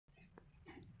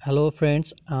Hello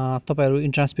friends, तपाईहरु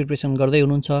entrance preparation गर्दै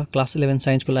हुनुहुन्छ क्लास 11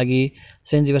 साइन्सको लागि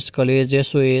St.Xaviers college,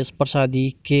 SOS Parsadi,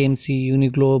 KMC,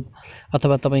 युनिग्लोब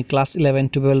अथवा तपाई क्लास 11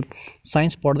 12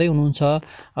 साइन्स पढ्दै हुनुहुन्छ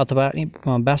अथवा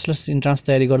ब्याचलर्स इन्ट्रान्स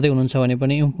तयारी गर्दै हुनुहुन्छ भने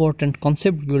पनि इम्पोर्टेन्ट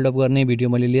कन्सेप्ट बिल्ड अप गर्ने भिडियो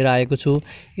मैले लिएर आएको छु।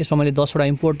 यसमा मैले 10 वटा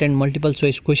इम्पोर्टेन्ट मल्टिपल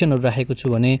चोइस क्वेशनहरु राखेको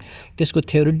छु भने त्यसको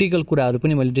थ्योरेटिकल कुराहरु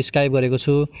पनि मैले डिस्क्राइब गरेको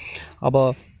छु। अब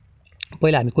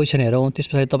पहिला हामी क्वेशन हेरौं,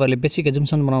 त्यसपछि तपाईहरुले बेसिक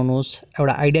एजम्पसन बनाउनुहोस्,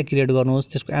 एउटा आइडिया क्रिएट गर्नुहोस्,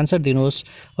 त्यसको आन्सर दिनुहोस्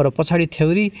र पछाडी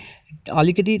थ्योरी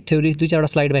अलिकति थ्योरी दुई चारवटा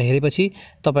स्लाइडमा हेरेपछि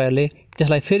तपाईहरुले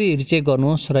त्यसलाई फेरि रिचेक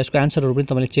गर्नुहोस् र यसको आन्सरहरु पनि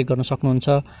तपाईले चेक गर्न सक्नुहुन्छ।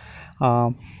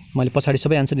 मैले पछाडी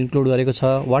सबै आन्सर इन्क्लुड गरेको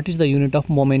छ। What is the unit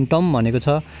of momentum भनेको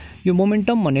छ। यो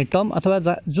मोमेन्टम भन्ने टर्म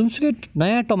अथवा जुनसुकै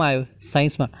नयाँ टर्म आयो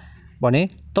साइन्समा भने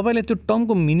तपाईले त्यो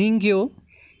टर्मको मिनिङ के हो,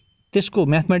 त्यसको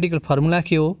म्याथमेटिकल फर्मुला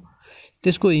के हो,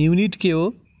 त्यसको युनिट के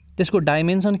हो, त्यसको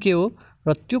डाइमेन्सन के हो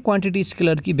र त्यो क्वान्टिटी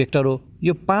स्केलर कि भेक्टर हो,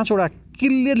 यो पाँचवटा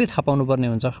क्लियरली थाहा पाउनु पर्ने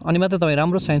हुन्छ अनि मात्र तपाई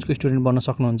राम्रो साइन्सको स्टुडेन्ट बन्न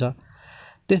सक्नुहुन्छ।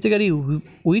 त्यसैगरी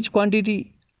which quantity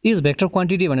is vector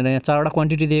quantity भनेर यहाँ चारवटा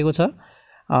क्वान्टिटी दिएको छ,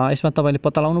 यसमा तपाईले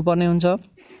पत्ता लगाउनु पर्ने हुन्छ।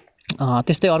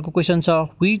 त्यस्तै अर्को क्वेशन छ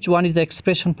which one is the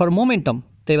expression for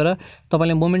momentum. त्यही भएर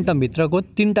तपाईले मोमेन्टम भित्रको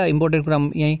तीनटा इम्पोर्टेन्ट कुरा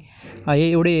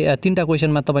यही एउटै तीनटा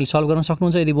क्वेशनमा तपाईले सल्भ गर्न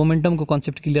सक्नुहुन्छ यदि मोमेन्टमको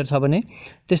कन्सेप्ट क्लियर छ भने।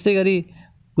 त्यस्तैगरी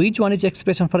which one is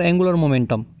expression for angular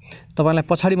momentum, तपाईलाई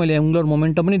पछाडी मैले एंगुलर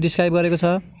मोमेन्टम पनि डिस्क्राइब गरेको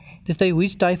छ। त्यस्तै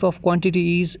which type of quantity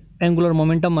is angular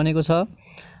momentum भनेको छ।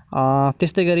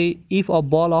 त्यस्तैगरी if a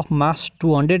ball of mass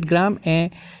 200 gram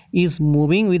is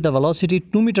moving with the velocity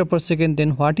 2 metre per second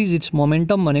then what is it's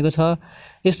momentum भनेको छ।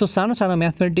 यस्तो सानो सानो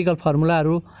म्याथमेटिकल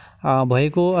फर्मुलाहरु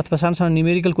भएको अथवा सानो सानो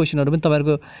न्युमेरिकल क्वेशनहरु पनि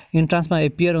तपाईहरुको इन्ट्रान्समा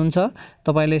एपियर हुन्छ।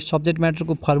 तपाईले सब्जेक्ट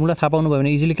म्याटरको फर्मुला थाहा पाउनु भयो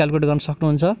भने इजिली क्याल्कुलेट गर्न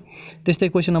सक्नुहुन्छ। त्यस्तै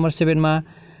क्वेशन नम्बर 7 मा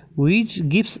which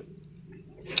gives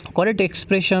correct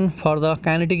expression for the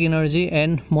kinetic energy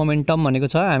and momentum भनेको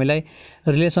छ। हामीलाई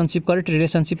रिलेसनशिप करेक्ट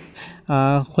रिलेसनशिप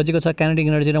खोजेको छ काइनेटिक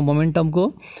एनर्जी र मोमेन्टमको,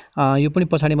 यो पनि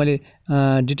पछाडी मैले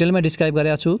डिटेलमा डिस्क्राइब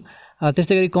गरेको छु।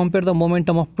 त्यस्तैगरी compare the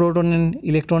momentum of proton and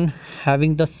electron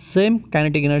having the same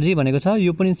kinetic energy भनेको छ।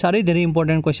 यो पनि साह्रै धेरै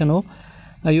इम्पोर्टेन्ट क्वेशन हो।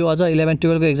 यो अझ 11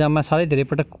 12 को एक्जाममा साह्रै धेरै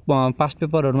पटक पास्ट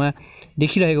पेपरहरुमा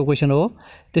देखिरहेको क्वेशन हो।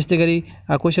 त्यस्तैगरी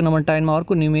क्वेशन नम्बर 9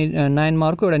 मा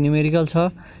अर्को एउटा न्युमेरिकल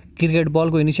छ। क्रिकेट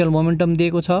बलको इनिशियल मोमेन्टम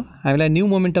दिएको छ, हामीलाई न्यू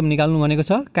मोमेन्टम निकाल्नु भनेको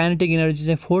छ। काइनेटिक एनर्जी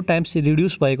चाहिँ 4 टाइम्स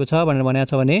रिड्युस भएको छ भनेर भनेको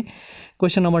छ भने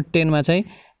क्वेशन नम्बर 10 मा चाहिँ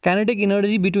kinetic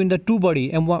energy between the two body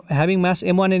having mass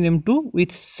m1 and m2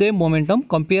 with same momentum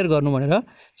compare गर्नु भनेर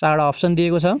चारवटा अप्सन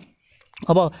दिएको छ।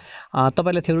 अब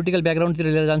तपाईलाई थ्योरेटिकल ब्याकग्राउन्डतिर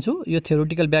लिएर जान्छु। यो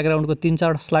थ्योरेटिकल ब्याकग्राउन्डको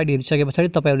 3-4 स्लाइड हेरिसकेपछि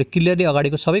तपाईहरुले क्लियरली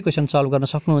अगाडिको सबै क्वेशन सल्भ गर्न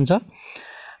सक्नुहुन्छ।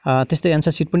 त्यस्तै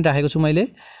आन्सर सिट पनि राखेको छु मैले।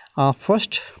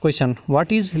 First question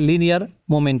what is linear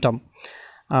momentum.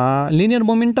 Linear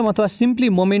momentum अथवा सिम्पली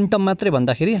मोमेन्टम मात्रै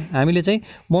भन्दाखेरि हामीले चाहिँ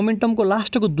मोमेन्टमको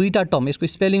लास्टको दुईटा टर्म यसको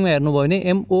स्पेलिङमा हेर्नुभयो भने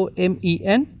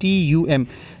MOMENTUM,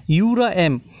 यु र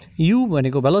एम, यु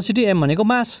भनेको भेलोसिटी, एम भनेको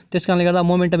मास, त्यसकारणले गर्दा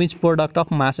momentum is product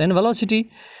of mass and velocity.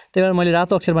 त्यही भएर मैले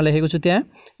रातो अक्षरमा लेखेको छु त्यहाँ।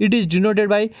 It is denoted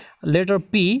by letter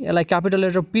P, यसलाई क्यापिटल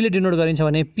लेटर पी ले डिनोट गरिन्छ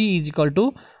भने P is equal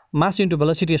to mass into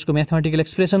velocity यसको म्याथमेटिकल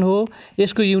एक्सप्रेसन हो।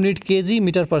 यसको unit KG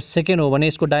metre per second हो भने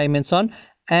यसको डाइमेन्सन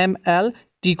ml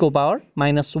t को पावर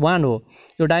 -1 हो।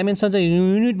 यो डाइमेन्सन चाहिँ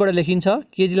युनिटबाट लेखिन्छ,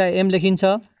 केजीलाई m लेखिन्छ,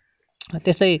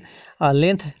 त्यस्तै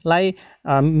लेन्थलाई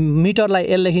मिटरलाई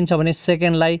l लेखिन्छ भने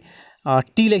सेकेन्डलाई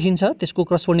टी लेखिन्छ, त्यसको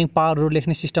करस्पोन्डिङ पावरहरु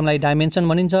लेख्ने सिस्टमलाई डाइमेन्सन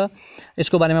भनिन्छ।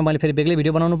 यसको बारेमा मैले फेरि बेग्लै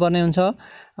भिडियो बनाउनु पर्ने हुन्छ।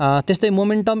 त्यस्तै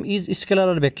मोमेन्टम इज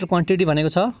स्केलर र भेक्टर क्वान्टिटी भनेको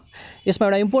छ। यसमा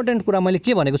एउटा इम्पोर्टेन्ट कुरा मैले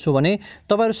के भनेको छु भने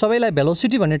तपाईहरु सबैलाई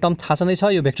भेलोसिटी भन्ने टर्म थाहा छँदै छ,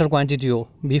 यो भेक्टर क्वान्टिटी हो।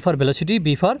 v for velocity,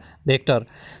 v for vector.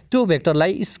 त्यो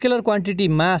भेक्टरलाई स्केलर क्वान्टिटी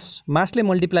मासले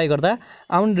मल्टिप्लाई गर्दा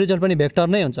आउने रिजल्ट पनि भेक्टर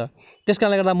नै हुन्छ।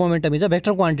 त्यसकारणले गर्दा momentum is a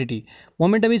vector quantity.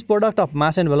 Momentum is product of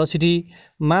mass and velocity,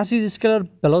 mass is scalar,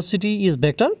 velocity is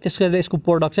vector, त्यसैले यसको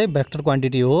प्रोडक्ट चाहिँ भेक्टर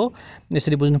क्वान्टिटी हो,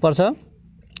 यसरी बुझ्नुपर्छ।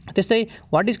 त्यस्तै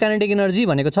व्हाट इज काइनेटिक एनर्जी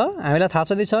भनेको छ। हामीलाई थाहा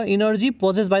छँदै छ energy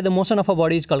possess by the motion of a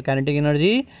body is called kinetic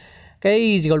energy, k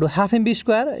is equal to half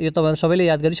mv²। यो तपाईहरु सबैले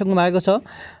याद गरिसक्नु भएको छ।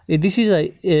 This is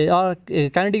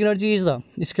kinetic energy is the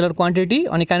scalar quantity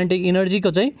अनि काइनेटिक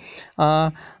एनर्जीको चाहिँ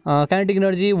काइनेटिक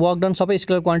एनर्जी वर्क डन सबै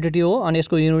स्केलर क्वान्टिटी हो अनि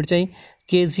यसको युनिट चाहिँ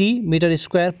KG metre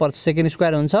square per second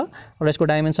square हुन्छ र यसको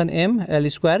डाइमेन्सन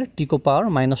ml² t को पावर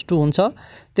 -2 हुन्छ।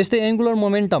 त्यस्तै angular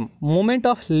momentum, moment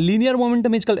of linear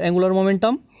momentum is called angular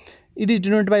momentum. It is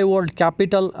denoted by word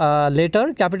capital letter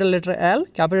L,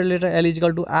 capital letter L is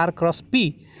equal to r cross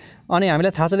p। अनि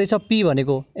हामीलाई थाहा छँदै छ p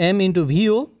भनेको m into v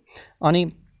हो अनि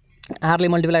r ले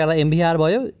multiply गर्दा mvr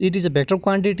भयो। It is a vector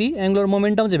quantity. Angular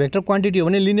momentum चाहिँ भेक्टर क्वान्टिटी हो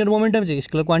भने लिनियर मोमेन्टम चाहिँ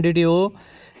स्केलर क्वान्टिटी हो।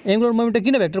 एङ्गुलर मोमेन्टम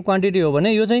किन भेक्टर क्वान्टिटी हो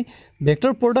भने यो चाहिँ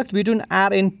vector product between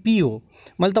R and P हो।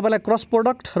 मैले तपाईँलाई क्रस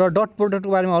प्रोडक्ट र डट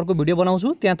प्रोडक्टको बारेमा अर्को भिडियो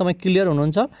बनाउँछु, त्यहाँ तपाईँ क्लियर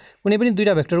हुनुहुन्छ। कुनै पनि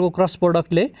दुईटा भेक्टरको क्रस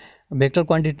प्रोडक्टले भेक्टर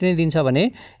क्वान्टिटी नै दिन्छ भने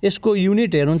यसको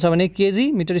युनिट हेर्नुहुन्छ भने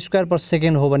KG metre square per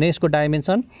second हो भने यसको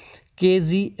डाइमेन्सन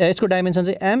केजी, यसको डाइमेन्सन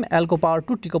चाहिँ एम, एलको पावर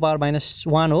 2 टीको पावर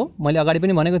 -1 हो। मैले अगाडि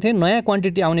पनि भनेको थिएँ नयाँ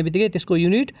क्वान्टिटी आउने बित्तिकै त्यसको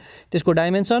युनिट, त्यसको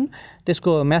डाइमेन्सन,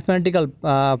 त्यसको म्याथमेटिकल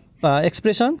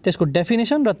एक्सप्रेसन, त्यसको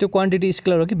डेफिनेसन र त्यो क्वान्टिटी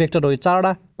स्केलर हो कि भेक्टर हो। यो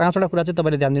 4-5वटा कुरा चाहिँ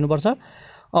तपाईँले ध्यान दिनुपर्छ।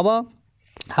 अब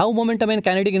how momentum and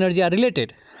kinetic energy are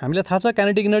related. हामीलाई थाहा छ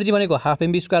काइनेटिक एनर्जी भनेको हाफ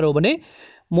mv स्क्वायर हो भने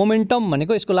मोमेन्टम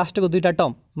भनेको यसको लास्टको दुईटा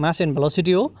टर्म मास एन्ड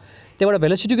भेलोसिटी हो। त्यहाँबाट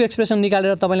भेलोसिटीको एक्सप्रेसन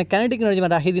निकालेर तपाईँले काइनेटिक एनर्जीमा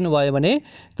राखिदिनु भयो भने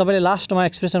तपाईँले लास्टमा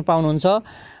एक्सप्रेसन पाउनुहुन्छ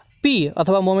पी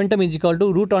अथवा momentum is equal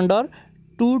to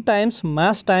 √2 times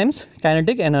mass times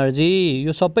kinetic energy.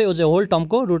 यो सबै हो चाहिँ होल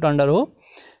टर्मको √अंडर हो।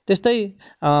 त्यस्तै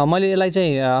मैले यसलाई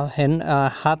चाहिँ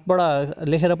हातबाट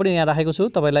लेखेर पनि यहाँ राखेको छु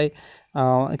तपाईँलाई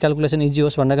क्याल्कुलेसन इजी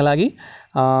होस् भन्नका लागि।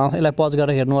 यसलाई पज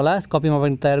गरेर हेर्नु होला, कपीमा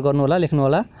पनि तयार गर्नु होला, लेख्नु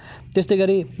होला। त्यस्तै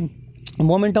गरी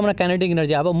मोमेन्टम र काइनेटिक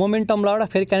एनर्जी, अब मोमेन्टमबाट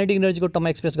फेरि काइनेटिक एनर्जीको टर्ममा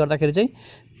एक्सप्रेस गर्दाखेरि चाहिँ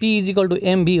P is equal to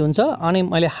mv हुन्छ। अनि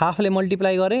मैले हाफले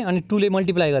मल्टिप्लाई गरेँ अनि 2 ले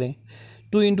मल्टिप्लाई गरेँ,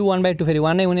 2 × 1/2 फेरि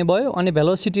 1 नै हुने भयो। अनि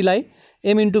भेलोसिटीलाई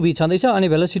m × v छँदैछ अनि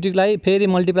भेलोसिटीलाई फेरि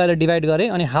मल्टिप्लाई र डिभाइड गरेँ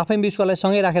अनि हाफ mv स्क्वायरलाई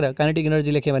सँगै राखेर काइनेटिक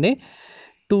एनर्जी लेखेँ भने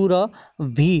 2 र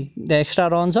v एक्स्ट्रा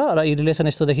रहन्छ र यो रिलेसन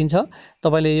यस्तो देखिन्छ।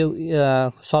 तपाईँले यो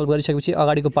सल्भ गरिसकेपछि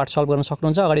अगाडिको पार्ट सल्भ गर्न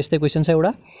सक्नुहुन्छ। अगाडि यस्तै क्वेसन छ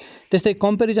एउटा। त्यस्तै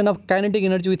comparison of kinetic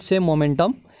energy with same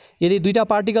momentum. यदि दुईटा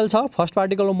पार्टिकल छ, फर्स्ट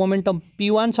पार्टिकलको मोमेन्टम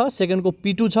p1 छ, सेकेन्डको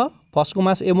p2 छ, फर्स्टको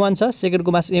मास m1 छ,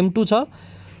 सेकेन्डको मास m2 छ।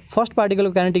 फर्स्ट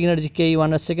पार्टिकलको काइनेटिक एनर्जी ke1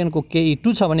 र सेकेन्डको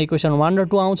ke2 छ भने इक्वेसन 1 र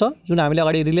 2 आउँछ, जुन हामीले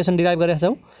अगाडि रिलेसन डिराइभ गरेका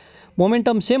छौँ।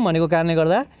 मोमेन्टम सेम भनेको कारणले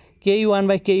गर्दा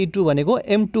ke1/ke2 भनेको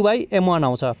m2/m1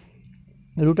 आउँछ।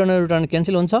 √√,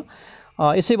 क्यान्सल हुन्छ।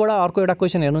 यसैबाट अर्को एउटा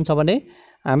क्वेसन हेर्नुहुन्छ भने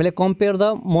हामीले compare the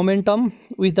momentum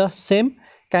with the same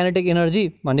kinetic energy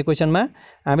भन्ने क्वेसनमा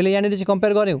हामीले यहाँनिर चाहिँ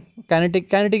कम्पेयर गऱ्यौँ।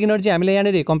 काइनेटिक एनर्जी हामीले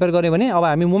यहाँनिर कम्पेयर गऱ्यौँ भने अब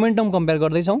हामी मोमेन्टम कम्पेयर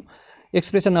गर्दैछौँ।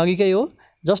 एक्सप्रेसन अघिकै हो,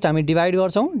 जस्ट हामी डिभाइड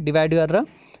गर्छौँ, डिभाइड गरेर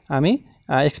हामी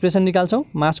एक्सप्रेसन निकाल्छौँ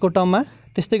मासको टर्ममा।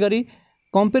 त्यस्तै गरी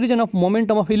comparison of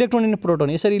momentum of electron and proton,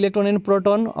 यसरी electron and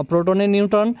proton, proton and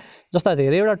neutron जस्ता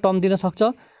धेरैवटा टर्म दिन सक्छ।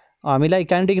 हामीलाई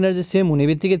काइनेटिक एनर्जी सेम हुने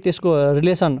बित्तिकै त्यसको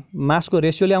रिलेसन मासको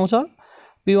रेसियोले आउँछ।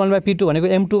 p1/p2 भनेको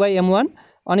m2/m1।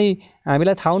 अनि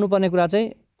हामीलाई थाहा हुनुपर्ने कुरा चाहिँ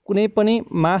कुनै पनि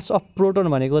मास अफ प्रोटोन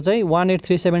भनेको चाहिँ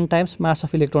 1837 टाइम्स मास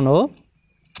अफ इलेक्ट्रोन हो।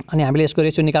 अनि हामीले यसको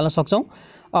रेसियो निकाल्न सक्छौँ।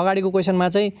 अगाडिको क्वेसनमा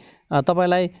चाहिँ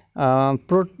तपाईँलाई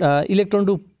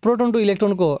proton to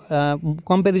इलेक्ट्रोनको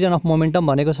comparison of momentum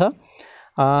भनेको छ।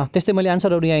 त्यस्तै मैले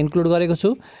आन्सरहरू यहाँ इन्क्लुड गरेको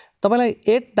छु। तपाईँलाई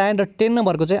 8, 9 र 10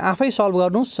 नम्बरको चाहिँ आफै सल्भ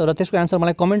गर्नुहोस् र त्यसको आन्सर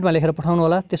मलाई कमेन्टमा लेखेर पठाउनु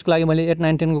होला। त्यसको लागि मैले 8,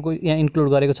 9, 10 को यहाँ इन्क्लुड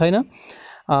गरेको छैन।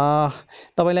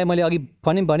 तपाईँलाई मैले अघि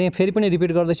भने फेरि पनि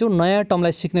रिपिट गर्दैछु, नयाँ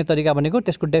टर्मलाई सिक्ने तरिका भनेको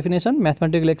त्यसको definition,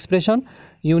 mathematical expression,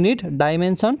 unit,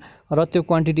 dimension र त्यो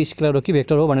क्वान्टिटी स्केलर हो कि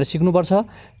भेक्टर हो भनेर सिक्नुपर्छ।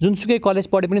 जुनसुकै कलेज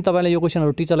पढे पनि तपाईँले यो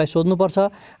क्वेसनहरू टिचरलाई सोध्नुपर्छ,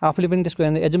 आफूले पनि त्यसको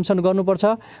एजम्सन गर्नुपर्छ।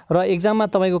 र एक्जाममा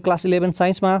तपाईँको क्लास 11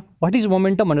 साइन्समा वाट इज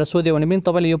मोमेन्टम भनेर सोध्यो भने पनि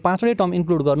तपाईँले यो 5वटै टर्म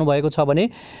इन्क्लुड गर्नुभएको छ भने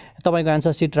तपाईँको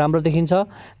आन्सर सिट राम्रो देखिन्छ।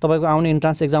 तपाईँको आउने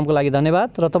इन्ट्रान्स एक्जामको लागि धन्यवाद।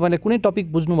 र तपाईँले कुनै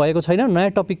टपिक बुझ्नु भएको छैन,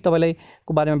 नयाँ टपिक तपाईँलाई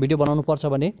को बारेमा भिडियो बनाउनु पर्छ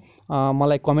भने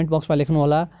मलाई कमेन्ट बक्समा लेख्नु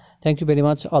होला। Thank you very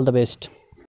much, all the best.